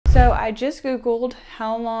So I just Googled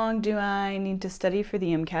how long do I need to study for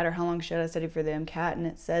the MCAT, or how long should I study for the MCAT, and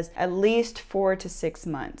it says at least 4 to 6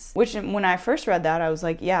 months, which when I first read that I was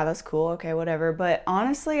like, yeah, that's cool, okay, whatever. But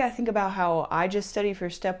honestly, I think about how I just studied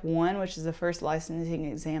for step 1, which is the first licensing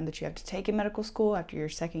exam that you have to take in medical school after your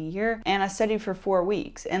second year, and I studied for 4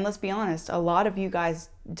 weeks. And let's be honest, a lot of you guys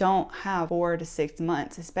don't have 4 to 6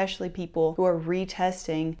 months, especially people who are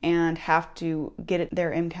retesting and have to get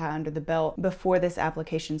their MCAT under the belt before this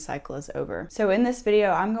application cycle is over. So in this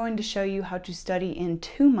video, I'm going to show you how to study in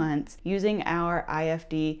 2 months using our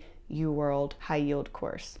IFD UWorld High Yield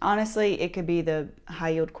course. Honestly, it could be the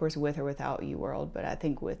High Yield course with or without UWorld, but I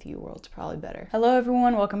think with UWorld's probably better. Hello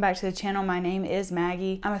everyone, welcome back to the channel. My name is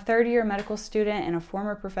Maggie. I'm a third-year medical student and a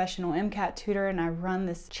former professional MCAT tutor, and I run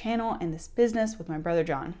this channel and this business with my brother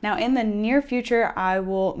John. Now in the near future, we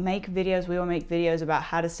will make videos about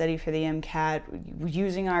how to study for the MCAT,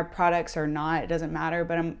 using our products or not, it doesn't matter,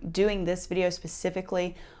 but I'm doing this video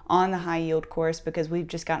specifically on the High Yield course because we've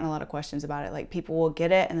just gotten a lot of questions about it. Like, people will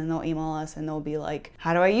get it and then they'll email us and they'll be like,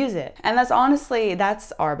 how do I use it? And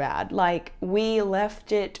that's our bad. Like, we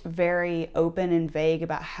left it very open and vague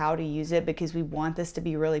about how to use it because we want this to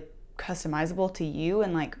be really customizable to you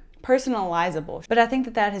and like personalizable. But I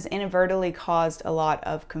think that has inadvertently caused a lot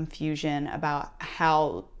of confusion about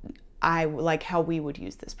how we would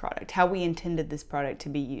use this product, how we intended this product to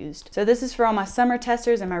be used. So this is for all my summer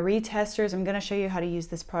testers and my retesters. I'm gonna show you how to use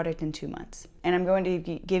this product in 2 months. And I'm going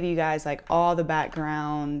to give you guys like all the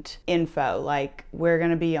background info. Like, we're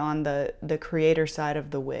gonna be on the creator side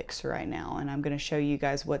of the Wix right now, and I'm gonna show you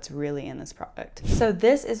guys what's really in this product. So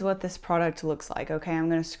this is what this product looks like, okay? I'm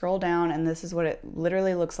gonna scroll down and this is what it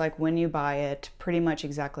literally looks like when you buy it, pretty much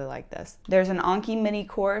exactly like this. There's an Anki mini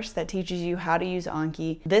course that teaches you how to use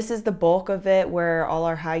Anki. This is the bulk of it, where all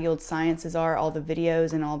our High Yield sciences are, all the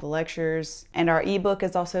videos and all the lectures, and our ebook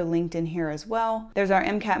is also linked in here as well. There's our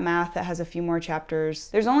MCAT math that has a few more chapters.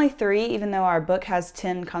 There's only 3, even though our book has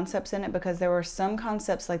 10 concepts in it, because there were some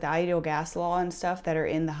concepts like the ideal gas law and stuff that are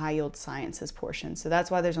in the High Yield sciences portion. So that's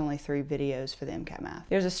why there's only 3 videos for the MCAT math.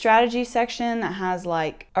 There's a strategy section that has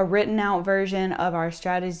like a written out version of our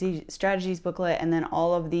strategies booklet, and then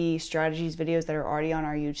all of the strategies videos that are already on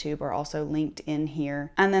our YouTube are also linked in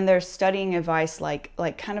here. And then there's studying advice, like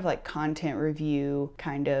kind of like content review,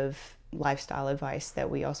 kind of lifestyle advice that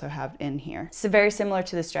we also have in here. It's very similar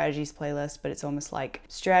to the strategies playlist, but it's almost like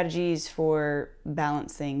strategies for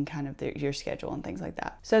balancing kind of your schedule and things like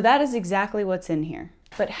that. So that is exactly what's in here.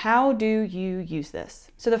 But how do you use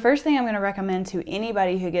this? So the first thing I'm going to recommend to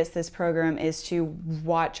anybody who gets this program is to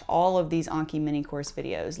watch all of these Anki mini course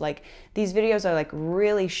videos. Like, these videos are like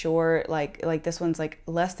really short, like this one's like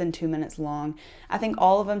less than 2 minutes long. I think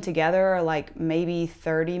all of them together are like maybe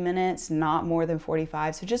 30 minutes, not more than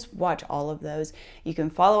 45. So just watch all of those. You can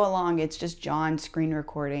follow along. It's just John screen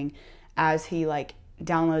recording as he like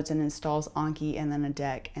downloads and installs Anki and then a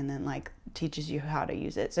deck, and then like teaches you how to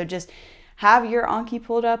use it. So just have your Anki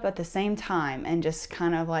pulled up at the same time and just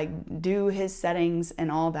kind of like do his settings and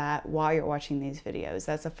all that while you're watching these videos.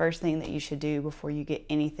 That's the first thing that you should do before you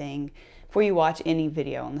watch any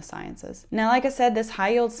video on the sciences. Now, like I said, this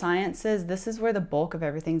High Yield sciences, this is where the bulk of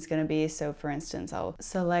everything's gonna be. So for instance, I'll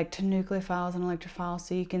select nucleophiles and electrophiles.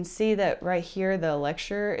 So you can see that right here, the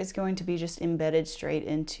lecture is going to be just embedded straight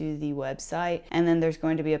into the website. And then there's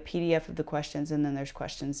going to be a PDF of the questions, and then there's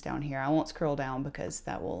questions down here. I won't scroll down because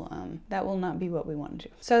that will not be what we want to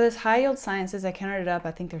do. So this High Yield sciences, I counted it up.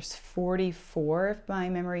 I think there's 44 if my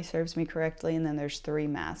memory serves me correctly. And then there's 3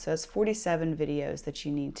 math. So it's 47 videos that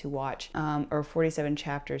you need to watch. Or 47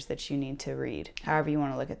 chapters that you need to read, however you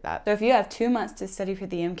want to look at that. So if you have 2 months to study for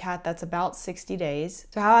the MCAT, that's about 60 days.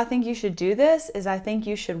 So how I think you should do this is, I think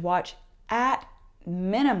you should watch at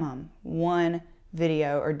minimum 1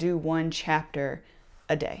 video or do 1 chapter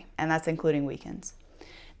a day, and that's including weekends.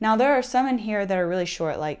 Now there are some in here that are really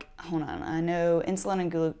short, like, hold on, I know insulin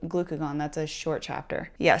and glucagon, that's a short chapter.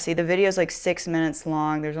 Yeah, see, the video is like 6 minutes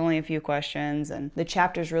long, there's only a few questions, and the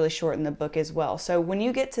chapter's really short in the book as well. So when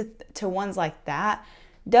you get to ones like that,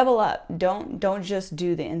 double up. Don't just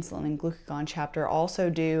do the insulin and glucagon chapter. Also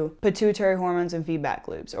do pituitary hormones and feedback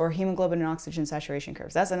loops, or hemoglobin and oxygen saturation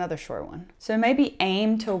curves. That's another short one. So maybe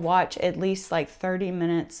aim to watch at least like 30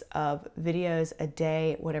 minutes of videos a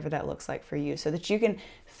day, whatever that looks like for you, so that you can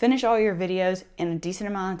finish all your videos in a decent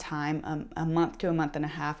amount of time, a month to a month and a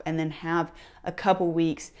half, and then have a couple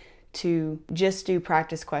weeks to just do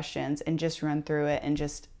practice questions and just run through it and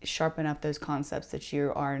just sharpen up those concepts that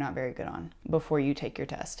you are not very good on before you take your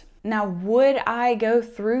test. Now, would I go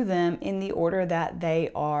through them in the order that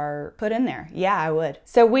they are put in there? Yeah, I would.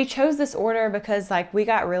 So we chose this order because like we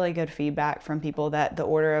got really good feedback from people that the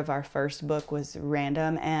order of our first book was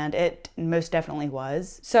random, and it most definitely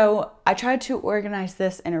was. So I tried to organize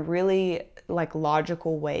this in a really like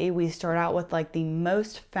logical way. We start out with like the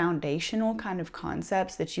most foundational kind of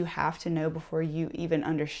concepts that you have to know before you even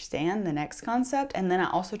understand the next concept. And then I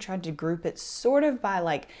also tried to group it sort of by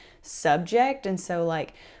like subject. And so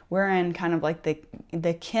like we're in kind of like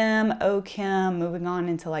the chem, OChem, moving on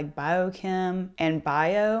into like biochem and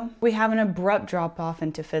bio. We have an abrupt drop off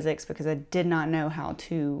into physics because I did not know how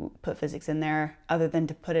to put physics in there other than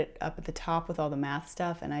to put it up at the top with all the math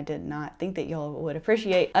stuff. And I did not think that y'all would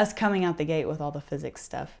appreciate us coming out the gate with all the physics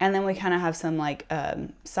stuff. And then we kind of have some like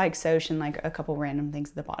psych soc and like a couple random things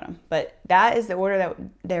at the bottom. But that is the order that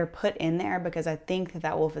they're put in there because I think that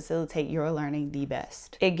that will facilitate your learning the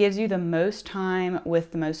best. It gives you the most time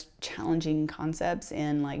with the most challenging concepts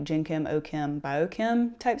in like gen chem, OChem,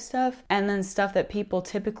 biochem type stuff. And then stuff that people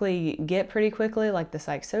typically get pretty quickly, like the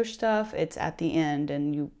psych soc stuff, it's at the end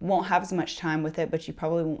and you won't have as much time with it, but you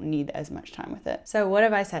probably won't need as much time with it. So what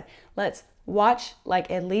have I said? Let's watch like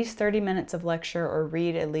at least 30 minutes of lecture or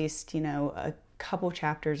read at least, you know, a couple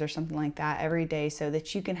chapters or something like that every day so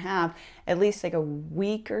that you can have at least like a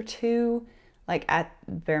week or two, like at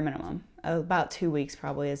bare minimum. About 2 weeks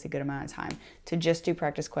probably is a good amount of time to just do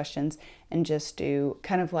practice questions and just do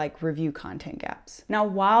kind of like review content gaps. Now,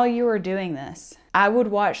 while you are doing this, I would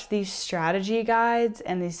watch these strategy guides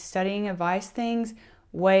and these studying advice things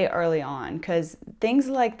way early on, because things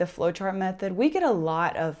like the flowchart method, we get a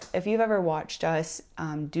lot of, if you've ever watched us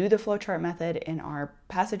do the flowchart method in our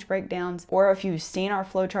passage breakdowns, or if you've seen our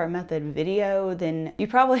flowchart method video, then you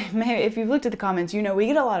probably may, if you've looked at the comments, you know we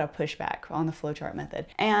get a lot of pushback on the flowchart method,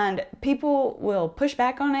 and people will push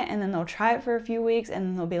back on it and then they'll try it for a few weeks and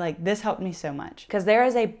then they'll be like, this helped me so much, because there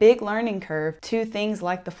is a big learning curve to things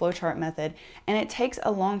like the flowchart method, and it takes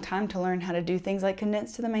a long time to learn how to do things like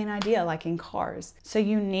condense to the main idea, like in cars. So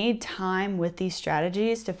you need time with these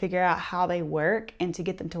strategies to figure out how they work and to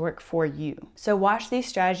get them to work for you. So watch these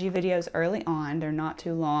strategy videos early on, they're not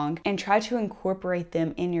too long, and try to incorporate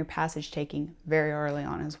them in your passage taking very early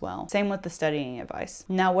on as well. Same with the studying advice.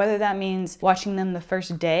 Now, whether that means watching them the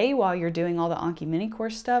first day while you're doing all the Anki mini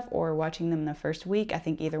course stuff or watching them the first week, I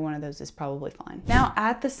think either one of those is probably fine. Now,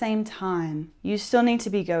 at the same time, you still need to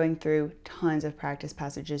be going through tons of practice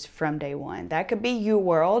passages from day one. That could be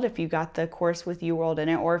UWorld if you got the course with UWorld in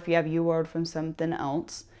it, or if you have UWorld from something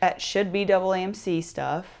else. That should be AAMC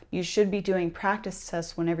stuff. You should be doing practice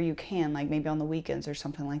tests whenever you can, like maybe on the weekends or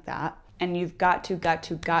something like that. And you've got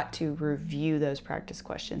to review those practice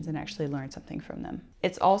questions and actually learn something from them.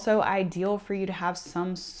 It's also ideal for you to have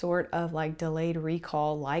some sort of like delayed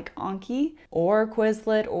recall like Anki or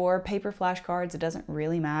Quizlet or paper flashcards. It doesn't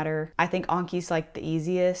really matter. I think Anki's like the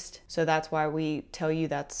easiest, so that's why we tell you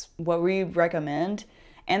that's what we recommend.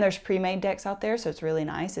 And there's pre-made decks out there, so it's really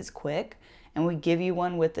nice, it's quick. And we give you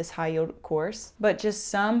one with this high yield course. But just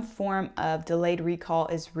some form of delayed recall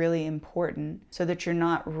is really important so that you're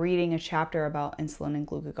not reading a chapter about insulin and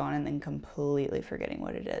glucagon and then completely forgetting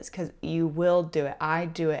what it is, because you will do it. I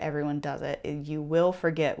do it, everyone does it. You will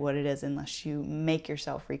forget what it is unless you make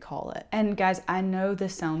yourself recall it. And guys, I know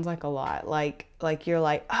this sounds like a lot, like you're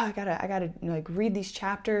like, oh, I gotta like read these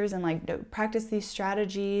chapters and like practice these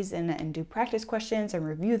strategies and do practice questions and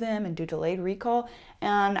review them and do delayed recall.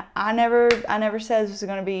 And I never said this was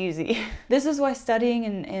gonna be easy. This is why studying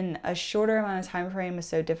in a shorter amount of time frame is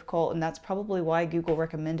so difficult, and that's probably why Google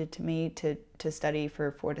recommended to me to study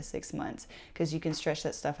for 4 to 6 months, because you can stretch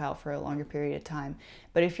that stuff out for a longer period of time.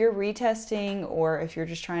 But if you're retesting, or if you're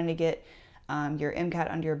just trying to get your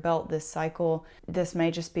MCAT under your belt this cycle, this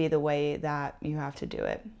may just be the way that you have to do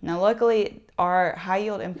it. Now, luckily, our high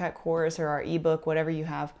yield MCAT course or our ebook, whatever you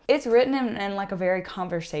have, it's written in like a very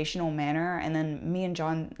conversational manner. And then me and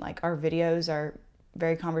John, like our videos are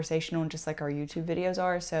very conversational, just like our YouTube videos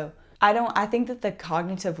are. So I think that the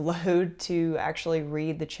cognitive load to actually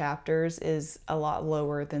read the chapters is a lot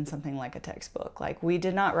lower than something like a textbook. Like, we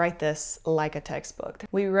did not write this like a textbook.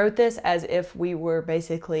 We wrote this as if we were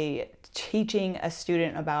basically teaching a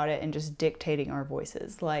student about it and just dictating our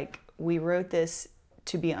voices. Like, we wrote this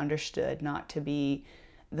to be understood, not to be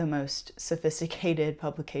the most sophisticated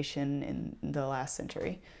publication in the last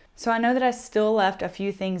century. So I know that I still left a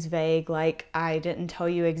few things vague, like I didn't tell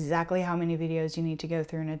you exactly how many videos you need to go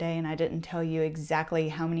through in a day, and I didn't tell you exactly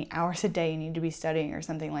how many hours a day you need to be studying or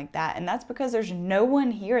something like that. And that's because there's no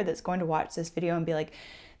one here that's going to watch this video and be like,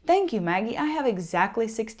 Thank you, Maggie. I have exactly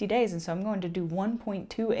 60 days, and so I'm going to do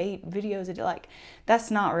 1.28 videos a day. Like, that's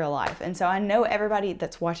not real life. And so I know everybody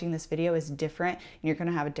that's watching this video is different, and you're going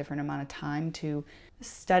to have a different amount of time to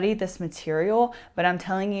study this material, but I'm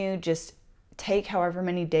telling you, just take however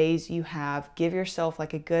many days you have, give yourself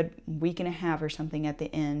like a good week and a half or something at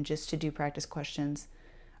the end just to do practice questions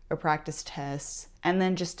or practice tests, and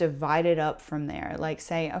then just divide it up from there. Like,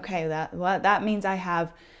 say, okay, that means I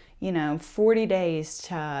have, 40 days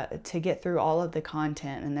to get through all of the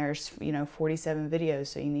content, and there's 47 videos,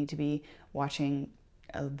 so you need to be watching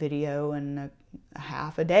a video and a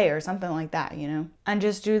half a day or something like that, and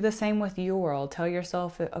just do the same with UWorld. Tell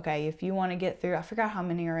yourself, okay, if you want to get through, I forgot how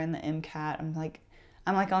many are in the MCAT. I'm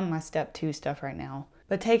like on my step 2 stuff right now,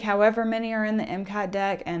 but take however many are in the MCAT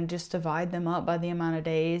deck and just divide them up by the amount of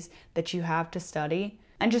days that you have to study,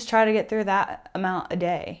 and just try to get through that amount a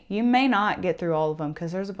day. You may not get through all of them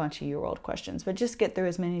because there's a bunch of UWorld questions, but just get through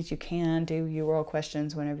as many as you can. Do UWorld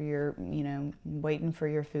questions whenever you're, waiting for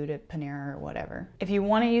your food at Panera or whatever. If you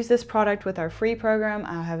want to use this product with our free program,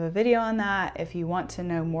 I have a video on that. If you want to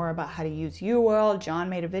know more about how to use UWorld, John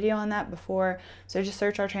made a video on that before. So just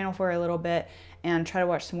search our channel for a little bit and try to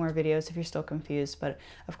watch some more videos if you're still confused. But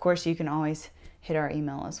of course, you can always hit our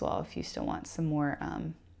email as well if you still want some more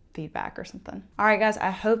feedback or something. All right, guys, I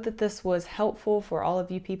hope that this was helpful for all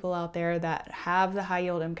of you people out there that have the High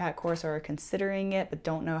Yield MCAT course or are considering it but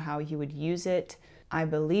don't know how you would use it. I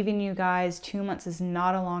believe in you guys. 2 months is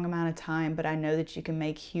not a long amount of time, but I know that you can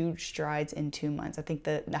make huge strides in 2 months. I think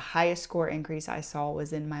the highest score increase I saw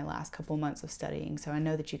was in my last couple months of studying, so I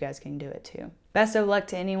know that you guys can do it too. Best of luck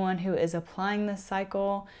to anyone who is applying this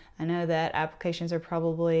cycle. I know that applications are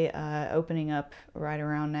probably opening up right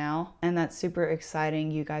around now, and that's super exciting.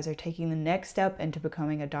 You guys are taking the next step into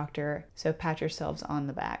becoming a doctor, so pat yourselves on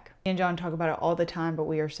the back. Me and John talk about it all the time, but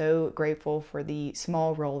we are so grateful for the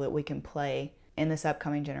small role that we can play in this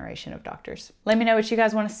upcoming generation of doctors. Let me know what you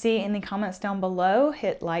guys want to see in the comments down below.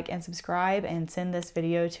 Hit like and subscribe, and send this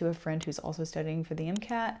video to a friend who's also studying for the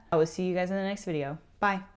MCAT. I will see you guys in the next video. Bye.